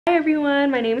Hi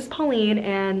everyone, my name is Pauline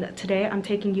and today I'm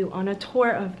taking you on a tour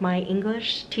of my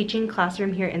English teaching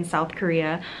classroom here in South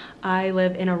Korea. I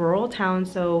live in a rural town,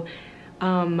 so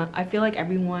I feel like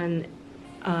everyone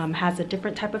has a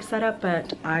different type of setup,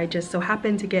 but I just so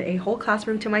happen to get a whole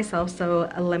classroom to myself, so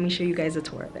let me show you guys a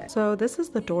tour of it. So this is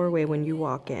the doorway when you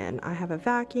walk in. I have a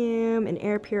vacuum, an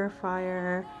air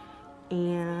purifier,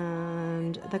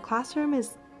 and the classroom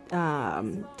is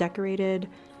decorated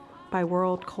by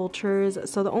world cultures.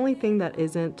 So the only thing that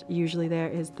isn't usually there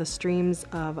is the streams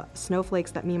of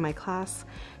snowflakes that me and my class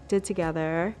did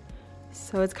together.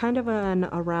 So it's kind of an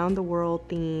around the world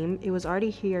theme. It was already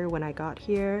here when I got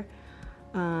here.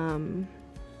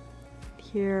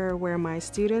 Here where my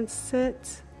students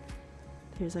sit.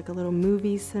 There's like a little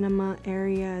movie cinema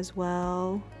area as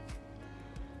well.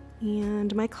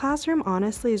 And my classroom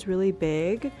honestly is really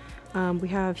big. We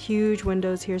have huge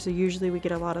windows here, so usually we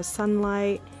get a lot of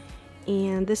sunlight.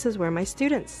 And this is where my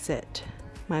students sit.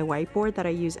 My whiteboard that I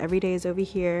use every day is over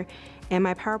here, and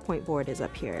my PowerPoint board is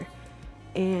up here.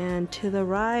 And to the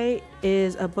right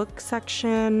is a book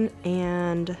section,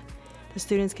 and the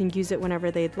students can use it whenever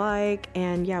they'd like.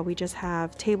 And yeah, we just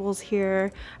have tables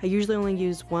here. I usually only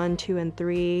use 1, 2, and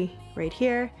 3 right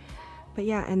here. But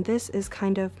yeah, and this is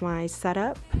kind of my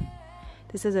setup.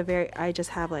 This is I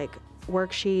just have like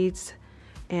worksheets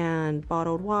and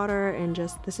bottled water, and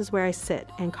just this is where I sit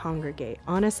and congregate.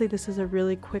 Honestly, this is a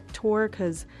really quick tour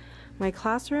because my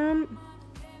classroom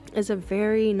is a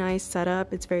very nice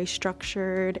setup. It's very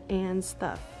structured and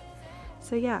stuff.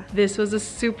 So yeah, this was a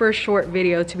super short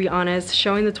video, to be honest.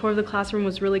 Showing the tour of the classroom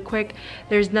was really quick.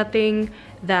 There's nothing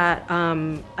that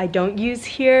I don't use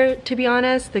here, to be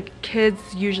honest. The kids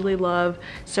usually love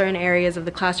certain areas of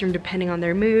the classroom depending on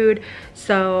their mood.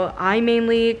 So I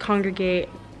mainly congregate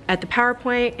at the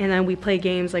PowerPoint, and then we play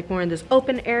games like more in this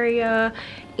open area.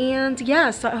 And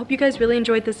yeah, so I hope you guys really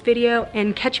enjoyed this video,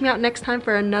 and catch me out next time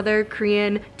for another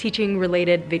Korean teaching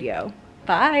related video.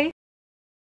 Bye!